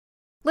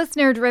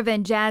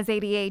Listener-driven Jazz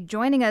 88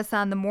 joining us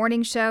on the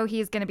morning show.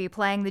 He's going to be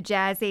playing the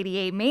Jazz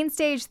 88 main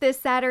stage this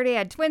Saturday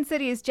at Twin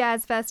Cities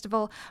Jazz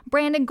Festival.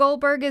 Brandon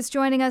Goldberg is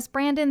joining us.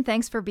 Brandon,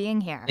 thanks for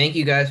being here. Thank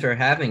you guys for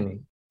having me.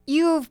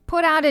 You've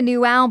put out a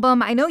new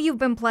album. I know you've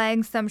been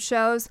playing some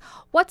shows.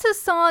 What's a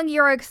song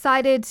you're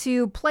excited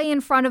to play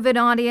in front of an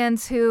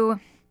audience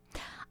who,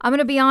 I'm going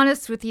to be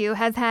honest with you,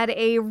 has had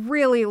a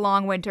really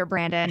long winter,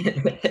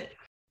 Brandon?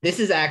 This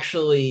is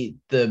actually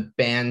the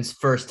band's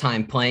first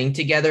time playing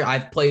together.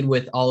 I've played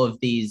with all of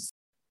these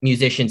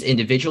musicians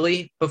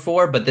individually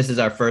before, but this is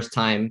our first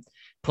time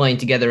playing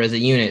together as a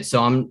unit.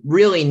 So I'm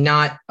really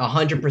not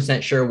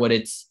 100% sure what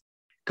it's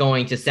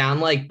going to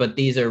sound like, but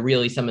these are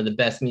really some of the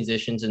best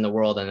musicians in the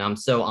world, and I'm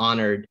so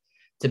honored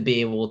to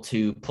be able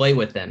to play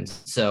with them.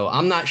 So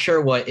I'm not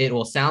sure what it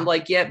will sound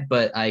like yet,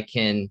 but I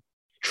can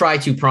try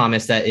to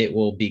promise that it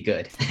will be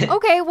good.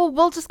 Okay, well,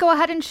 we'll just go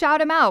ahead and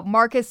shout them out.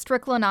 Marcus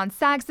Strickland on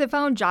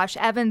saxophone, Josh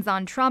Evans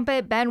on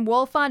trumpet, Ben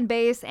Wolf on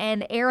bass,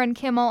 and Aaron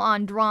Kimmel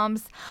on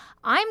drums.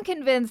 I'm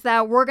convinced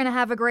that we're going to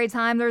have a great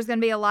time. There's going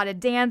to be a lot of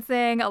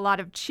dancing, a lot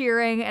of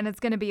cheering, and it's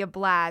going to be a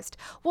blast.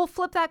 We'll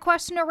flip that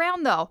question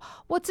around, though.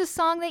 What's a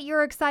song that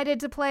you're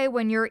excited to play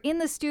when you're in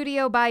the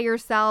studio by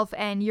yourself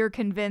and you're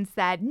convinced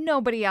that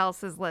nobody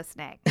else is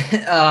listening?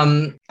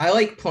 I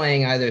like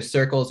playing either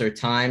Circles or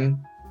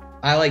Time.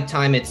 I like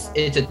Time. It's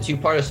a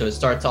two-parter, so it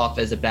starts off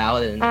as a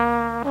ballad and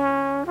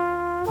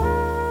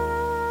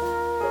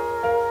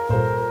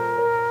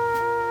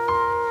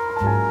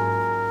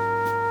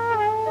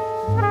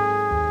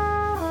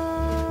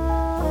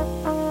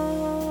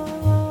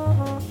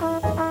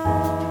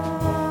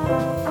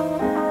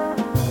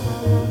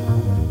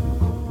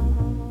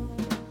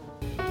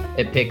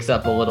it picks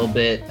up a little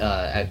bit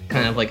at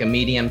kind of like a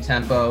medium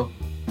tempo.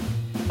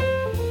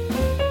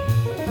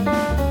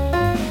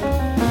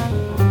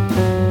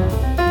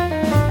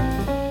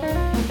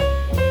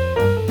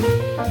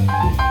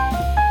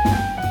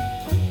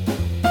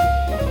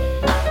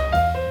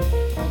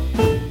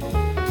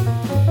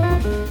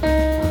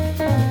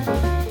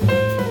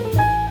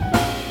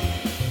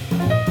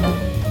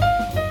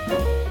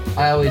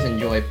 I always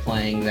enjoy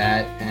playing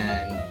that,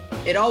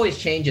 and it always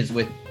changes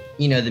with,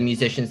 the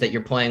musicians that you're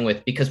playing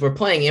with, because we're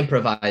playing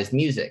improvised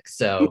music.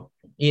 So,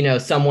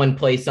 someone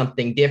plays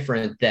something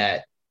different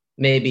that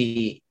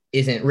maybe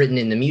isn't written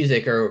in the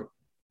music or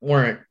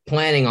weren't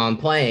planning on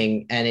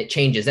playing, and it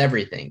changes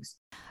everything.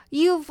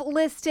 You've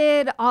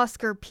listed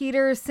Oscar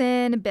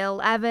Peterson,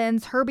 Bill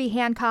Evans, Herbie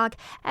Hancock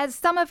as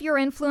some of your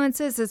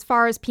influences as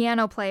far as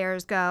piano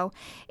players go.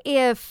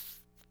 If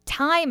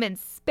time and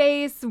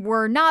space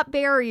were not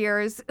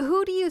barriers,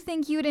 who do you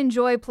think you'd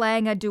enjoy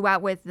playing a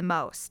duet with the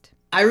most?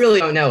 I really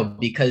don't know,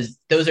 because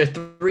those are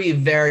three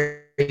very,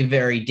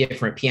 very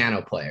different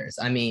piano players.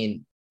 I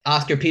mean,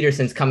 Oscar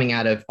Peterson's coming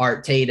out of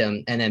Art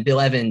Tatum, and then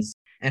Bill Evans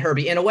and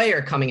Herbie, in a way,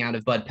 are coming out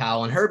of Bud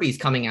Powell, and Herbie's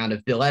coming out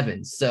of Bill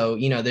Evans. So,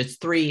 there's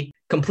three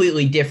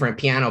completely different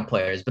piano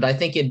players, but I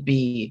think it'd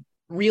be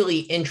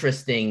really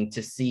interesting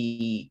to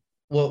see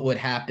what would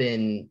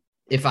happen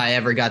if I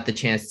ever got the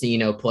chance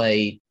to,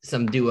 play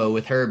some duo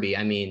with Herbie.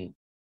 I mean,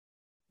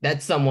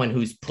 that's someone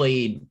who's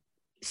played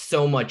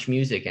so much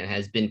music and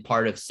has been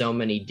part of so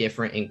many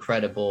different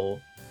incredible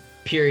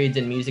periods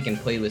in music and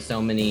played with so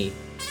many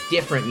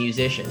different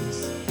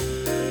musicians.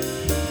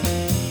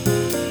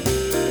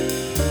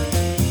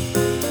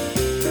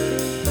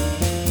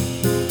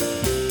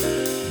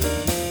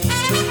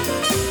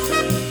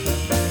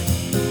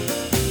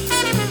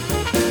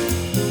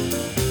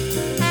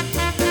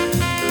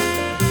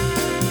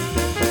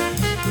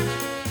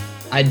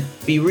 I'd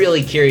be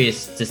really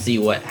curious to see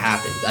what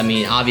happens. I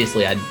mean,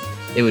 obviously,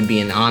 it would be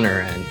an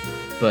honor,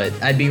 but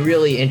I'd be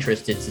really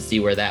interested to see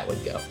where that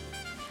would go.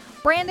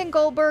 Brandon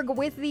Goldberg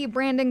with the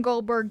Brandon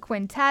Goldberg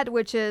Quintet,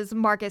 which is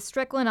Marcus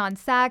Strickland on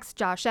sax,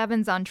 Josh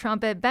Evans on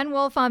trumpet, Ben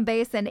Wolf on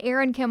bass, and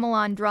Aaron Kimmel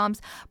on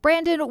drums.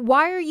 Brandon,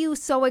 why are you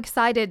so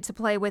excited to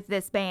play with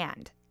this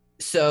band?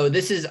 So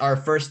this is our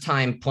first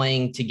time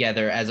playing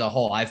together as a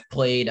whole. I've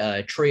played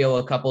a trio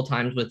a couple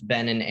times with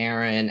Ben and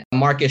Aaron.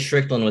 Marcus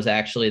Strickland was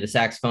actually the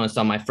saxophonist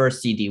on my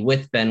first CD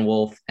with Ben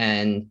Wolf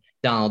and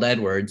Donald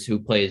Edwards, who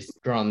plays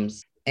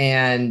drums.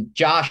 And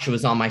Josh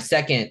was on my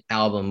second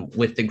album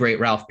with the great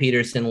Ralph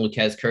Peterson,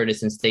 Lucas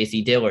Curtis, and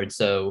Stacy Dillard.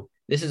 So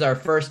this is our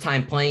first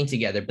time playing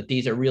together, but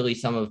these are really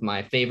some of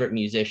my favorite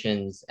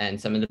musicians and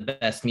some of the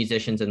best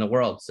musicians in the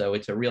world. So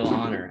it's a real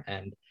honor,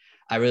 and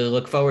I really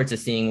look forward to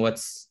seeing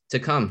what's to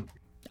come.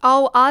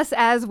 Oh, us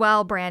as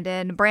well,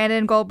 Brandon.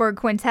 Brandon Goldberg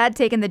Quintet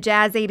taking the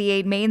Jazz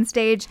 88 main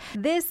stage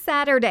this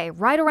Saturday,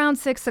 right around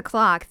 6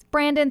 o'clock.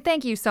 Brandon,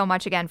 thank you so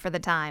much again for the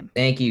time.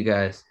 Thank you,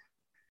 guys.